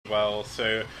well.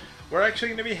 So we're actually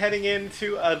going to be heading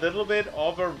into a little bit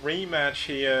of a rematch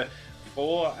here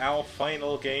for our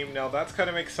final game. Now that's kind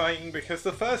of exciting because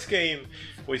the first game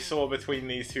we saw between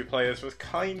these two players was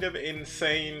kind of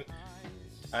insane.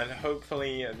 And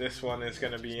hopefully this one is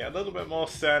going to be a little bit more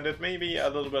standard, maybe a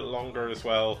little bit longer as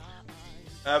well.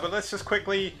 But let's just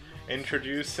quickly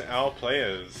introduce our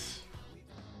players.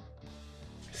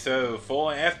 So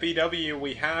for FBW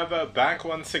we have back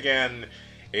once again,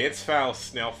 it's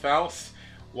Faust. Now Faust,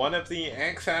 one of the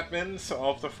ex-admins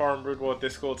of the Foreign Brood War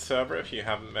Discord server, if you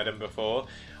haven't met him before.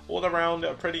 All around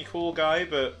a pretty cool guy,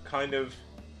 but kind of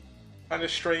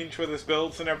strange with his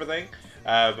builds and everything.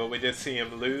 But we did see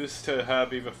him lose to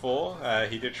Herbie before.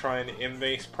 He did try an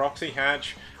in-base proxy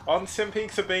hatch on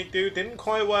Simpeak's a big dude, didn't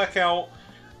quite work out.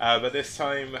 But this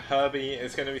time Herbie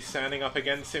is going to be standing up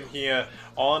against him here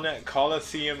on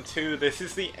Colosseum 2. This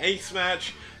is the ace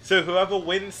match, so whoever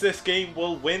wins this game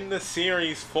will win the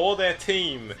series for their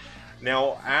team.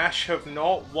 Now aSh have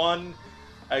not won,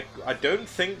 I don't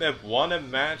think they've won a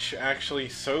match actually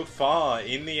so far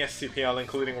in the STPL,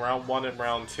 including round 1 and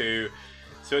round 2.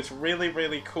 So it's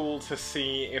really cool to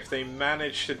see if they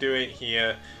manage to do it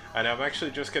here. And I'm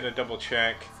actually just going to double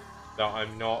check that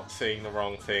I'm not saying the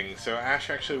wrong thing. So aSh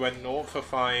actually went 0 for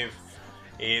 5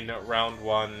 in round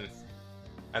 1.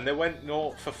 And they went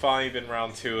 0 for 5 in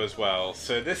round 2 as well.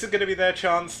 So this is going to be their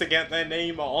chance to get their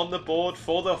name on the board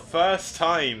for the first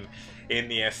time in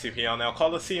the STPL. Now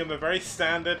Colosseum, a very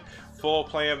standard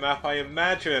 4-player map. I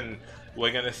imagine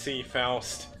we're going to see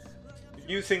Faust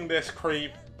using this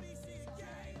creep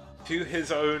to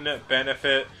his own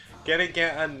benefit. Gonna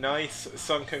get a nice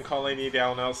sunken colony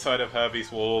down outside of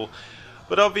Herbie's wall.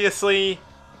 But obviously,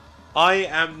 I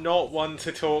am not one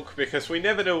to talk because we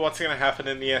never know what's going to happen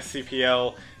in the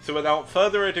SCPL. So without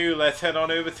further ado, let's head on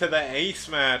over to the ace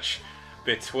match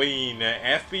between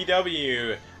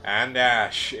FBW and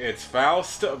aSh. It's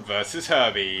Faust versus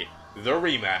Herbie, the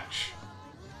rematch.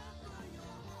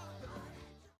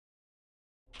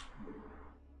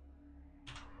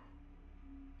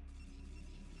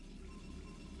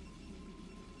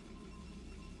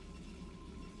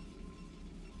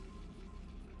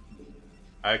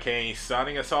 Okay,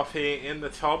 starting us off here in the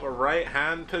top right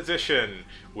hand position,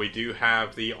 we do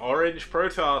have the orange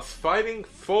Protoss fighting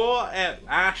for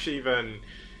aSh even.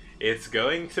 It's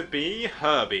going to be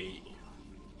Herbie.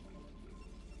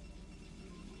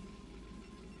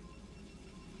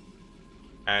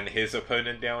 And his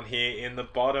opponent down here in the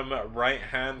bottom right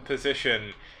hand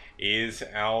position is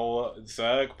our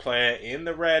Zerg player in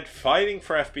the red fighting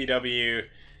for FBW.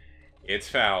 It's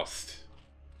Faust.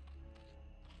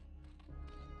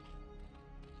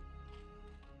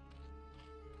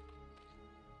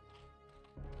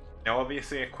 Now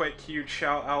obviously a quick huge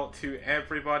shout out to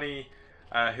everybody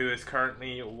who is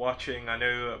currently watching. I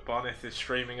know Bonnet is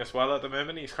streaming as well at the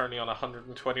moment. He's currently on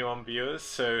 121 viewers,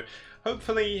 so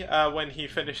hopefully when he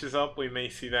finishes up we may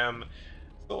see them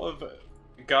sort of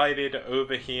guided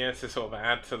over here to sort of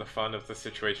add to the fun of the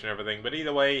situation and everything. But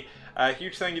either way,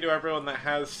 huge thank you to everyone that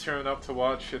has turned up to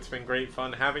watch. It's been great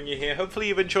fun having you here. Hopefully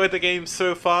you've enjoyed the game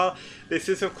so far. This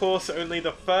is of course only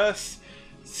the first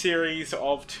series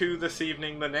of 2 this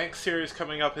evening. The next series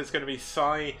coming up is going to be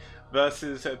Psy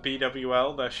versus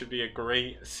BWL. That should be a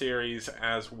great series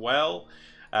as well.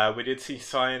 We did see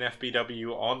Psy and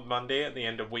FBW on Monday at the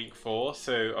end of week 4,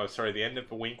 so, oh sorry, the end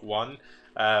of week 1.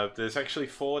 There's actually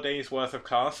 4 days worth of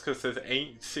casts because there's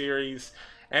 8 series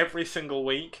every single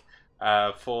week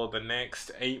for the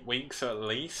next 8 weeks at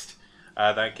least.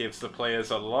 That gives the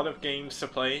players a lot of games to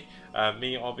play.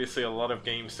 Me, obviously, a lot of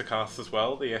games to cast as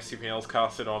well. The STPL's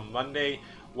casted on Monday,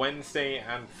 Wednesday,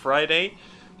 and Friday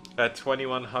at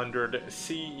 2100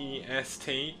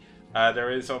 CEST.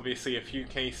 There is obviously a few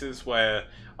cases where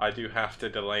I do have to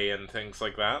delay and things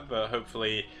like that, but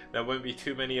hopefully there won't be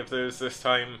too many of those this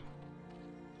time.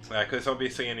 Because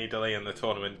obviously any delay in the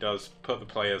tournament does put the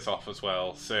players off as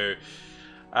well. So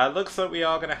looks like we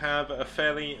are going to have a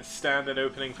fairly standard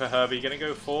opening for Herbie. Going to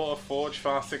go for a Forge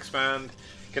Fast Expand.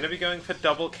 Going to be going for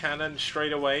double cannon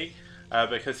straight away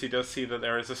because he does see that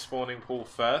there is a spawning pool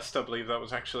first. I believe that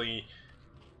was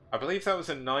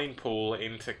a 9 pool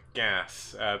into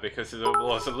gas because it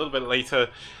was a little bit later.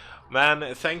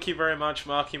 Man, thank you very much,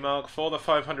 Marky Mark, for the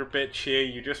 500-bit cheer.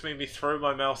 You just made me throw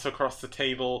my mouse across the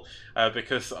table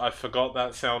because I forgot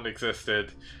that sound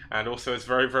existed. And also it's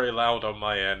very loud on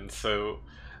my end, so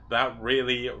that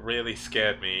really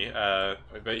scared me.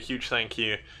 But a huge thank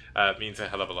you. It means a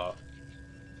hell of a lot.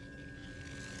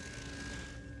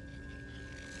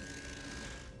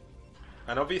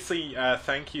 And obviously,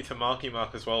 thank you to Marky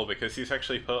Mark as well, because he's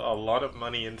actually put a lot of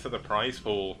money into the prize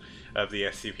pool of the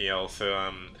STPL, so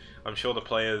I'm sure the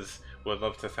players would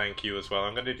love to thank you as well.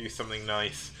 I'm going to do something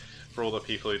nice for all the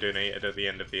people who donated at the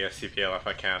end of the STPL. If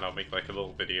I can, I'll make like a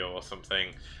little video or something.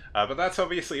 But that's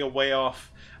obviously a way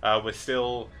off. We're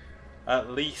still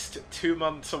at least 2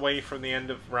 months away from the end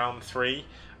of round 3,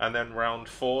 and then round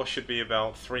 4 should be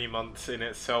about 3 months in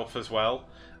itself as well.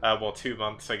 Well, 2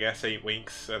 months, I guess, 8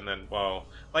 weeks, and then, well,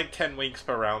 like 10 weeks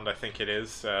per round, I think it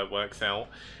is, works out.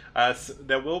 So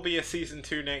there will be a Season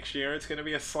 2 next year. It's going to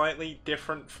be a slightly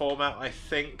different format, I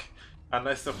think,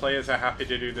 unless the players are happy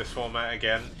to do this format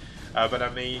again. But I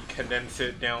may condense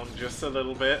it down just a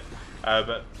little bit,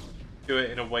 but do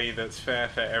it in a way that's fair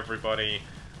for everybody.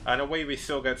 And a way we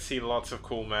still get to see lots of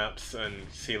cool maps and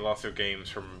see lots of games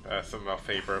from some of our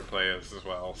favourite players as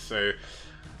well. So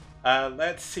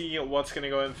let's see what's going to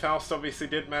go in. Faust obviously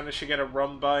did manage to get a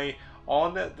run by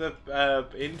on the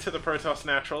into the Protoss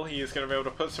Natural. He is going to be able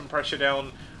to put some pressure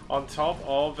down on top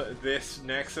of this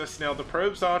Nexus. Now the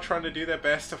probes are trying to do their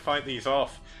best to fight these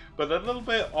off, but a little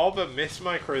bit of a miss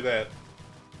micro there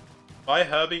by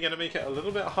Herbie going to make it a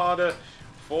little bit harder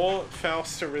for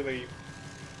Faust to really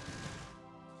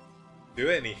do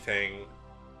anything.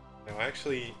 No,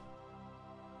 actually,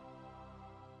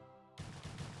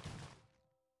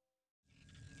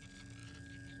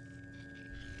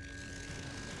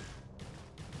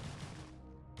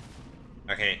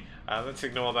 okay, let's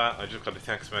ignore that. I just got a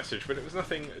text message, but it was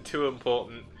nothing too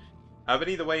important. But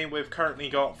either way, we've currently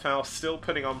got Faust still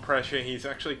putting on pressure. He's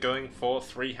actually going for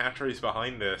 3 hatcheries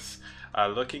behind this,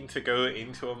 looking to go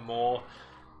into a more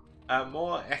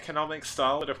economic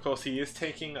style, but of course he is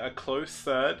taking a close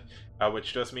third,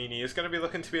 which does mean he is going to be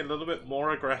looking to be a little bit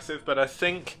more aggressive. But I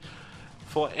think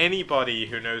for anybody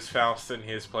who knows Faust and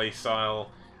his playstyle,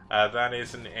 that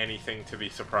isn't anything to be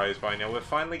surprised by. Now we're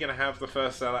finally going to have the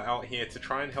first Zealot out here to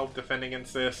try and help defend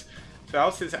against this.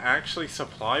 Faust is actually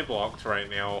supply blocked right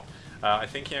now. I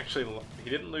think he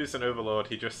didn't lose an Overlord,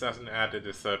 he just hasn't added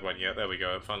his third one yet. There we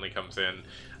go, it finally comes in.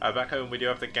 Back home we do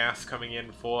have the gas coming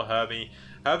in for Herbie.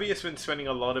 Herbie has been spending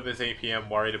a lot of his APM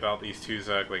worried about these 2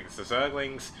 Zerglings. The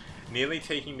Zerglings nearly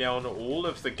taking down all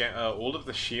of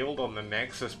the shield on the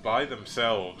Nexus by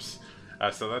themselves.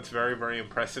 So that's very, very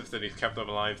impressive that he's kept them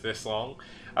alive this long.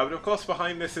 But of course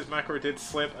behind this his macro did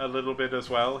slip a little bit as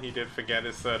well. He did forget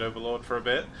his third Overlord for a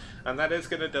bit, and that is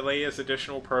going to delay his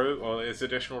additional his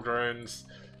additional drones.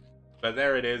 But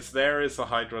there it is. There is the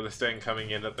Hydralisk Den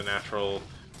coming in at the natural.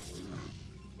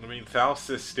 I mean, Faust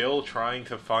is still trying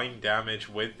to find damage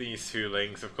with these 2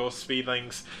 Lings. Of course,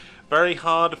 Speedlings, very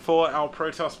hard for our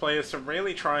Protoss players to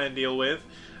really try and deal with.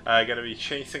 Going to be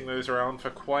chasing those around for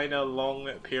quite a long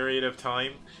period of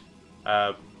time.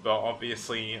 But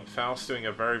obviously, Faust doing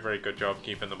a very, very good job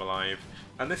keeping them alive.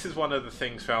 And this is one of the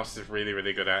things Faust is really,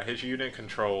 really good at. His unit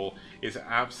control is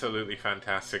absolutely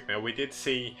fantastic. Now, we did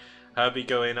see Herbie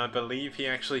go in. I believe he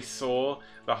actually saw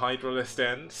the Hydralisk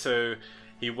Den, so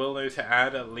he will know to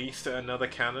add at least another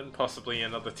cannon, possibly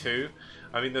another 2.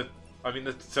 I mean, the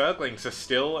Zerglings are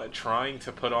still trying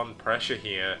to put on pressure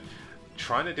here,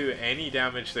 trying to do any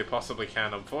damage they possibly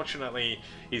can. Unfortunately,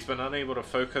 he's been unable to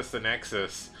focus the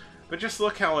Nexus. But just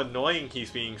look how annoying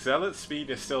he's being. Zealot speed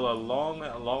is still a long,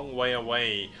 long way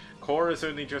away. Core is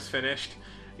only just finished.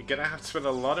 You're gonna have to spend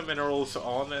a lot of minerals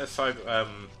on a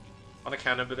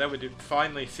cannon, but then we did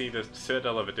finally see the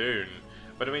Citadel of Adun.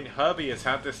 But I mean, Herbie has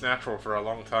had this natural for a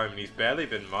long time, and he's barely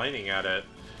been mining at it.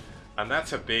 And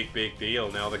that's a big, big deal.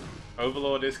 Now the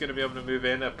Overlord is going to be able to move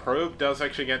in. A probe does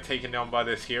actually get taken down by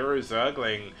this hero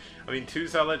Zergling. I mean, 2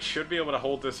 Zealots should be able to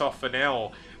hold this off for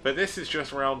now. But this is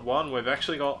just round 1. We've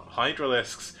actually got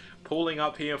Hydralisks pulling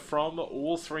up here from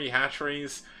all 3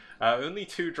 hatcheries. Only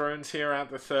 2 drones here at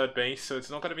the 3rd base, so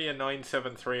it's not going to be a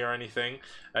 973 or anything.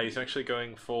 He's actually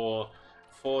going for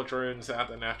 4 drones at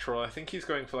the natural. I think he's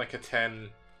going for like a 10...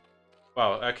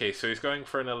 Well, okay, so he's going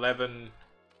for an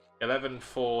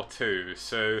 11-4-2,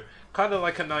 so kind of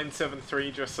like a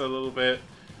 973, just a little bit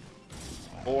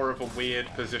more of a weird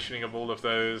positioning of all of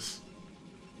those.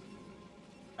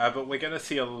 But we're going to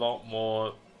see a lot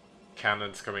more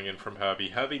cannons coming in from Herbie.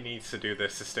 Herbie needs to do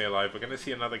this to stay alive. We're going to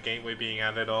see another gateway being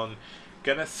added on.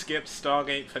 Gonna skip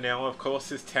Stargate for now. Of course,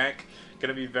 his tech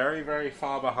gonna be very, very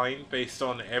far behind based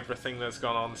on everything that's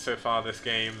gone on so far this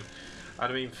game.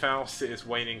 And I mean, Faust is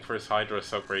waiting for his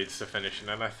Hydralisk upgrades to finish, and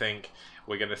then I think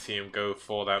we're going to see him go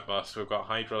for that bust. We've got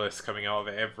Hydralisk coming out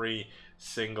of every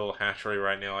single hatchery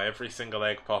right now. Every single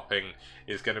egg popping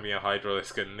is going to be a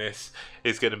Hydralisk, and this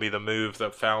is going to be the move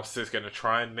that Faust is going to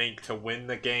try and make to win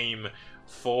the game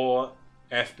for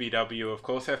FBW. Of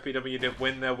course, FBW did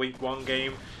win their Week 1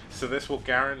 game, so this will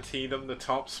guarantee them the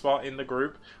top spot in the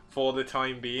group for the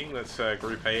time being. That's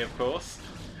Group A, of course.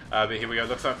 But here we go.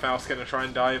 Looks like Faust's going to try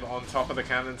and dive on top of the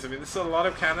cannons. I mean, this is a lot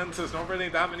of cannons. There's not really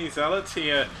that many zealots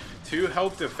here to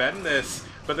help defend this.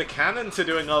 But the cannons are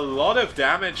doing a lot of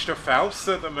damage to Faust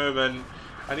at the moment.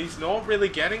 And he's not really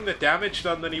getting the damage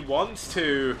done that he wants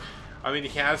to. I mean,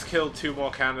 he has killed 2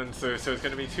 more cannons, though. So it's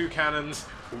going to be 2 cannons,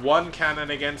 1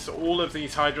 cannon against all of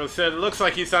these Hydras. So it looks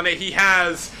like he's done it. He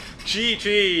has.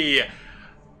 GG.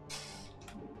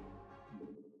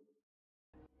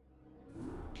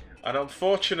 And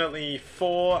unfortunately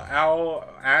for our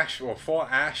aSh, or for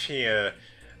aSh here,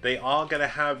 they are going to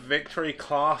have victory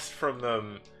classed from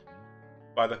them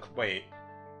by the... Wait,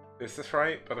 is this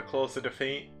right? By the clause of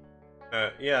defeat?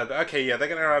 Yeah, okay, yeah, they're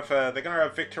gonna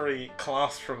have victory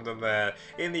classed from them there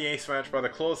in the ace match by the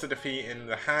clause of defeat in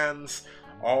the hands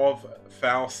of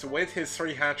Faust with his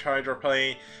 3 Hatch Hydra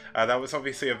play. That was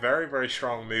obviously a very, very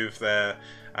strong move there.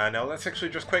 Now let's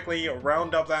actually just quickly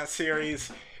round up that series.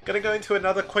 Gonna go into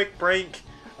another quick break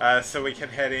so we can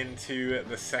head into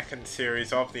the second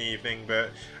series of the evening,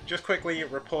 but just quickly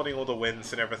reporting all the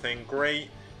wins and everything. Great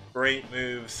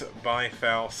moves by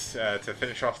Faust to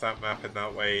finish off that map in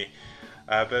that way.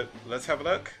 But let's have a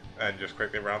look and just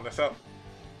quickly round this up.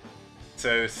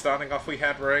 So starting off, we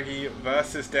had Reggie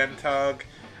versus Dentag.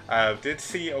 Did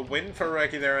see a win for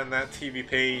Reggie there in that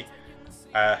TVP.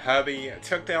 Herbie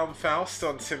took down Faust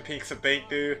on Simpeaks of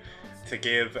Baekdu to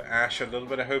give aSh a little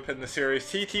bit of hope in the series.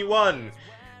 TT1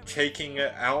 taking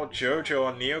out Jojo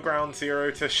on Neoground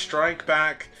 0 to strike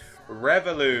back.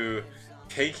 Revolu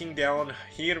taking down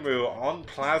Hirmu on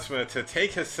Plasma to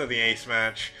take us to the ace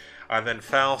match. And then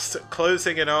Faust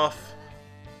closing it off.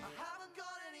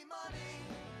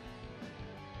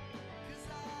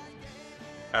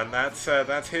 And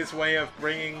that's his way of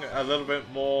bringing a little bit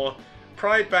more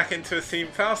pride back into his team.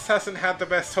 Faust hasn't had the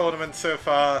best tournament so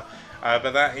far,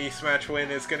 but that ace match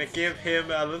win is going to give him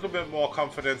a little bit more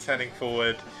confidence heading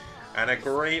forward. And a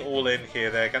great all-in here.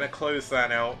 They're going to close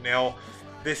that out. Now,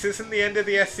 this isn't the end of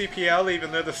the STPL,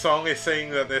 even though the song is saying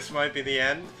that this might be the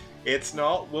end. It's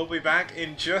not. We'll be back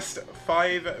in just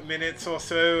 5 minutes or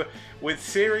so with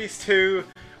Series 2,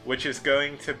 which is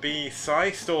going to be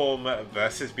Psystorm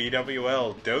versus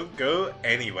BWL. Don't go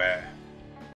anywhere.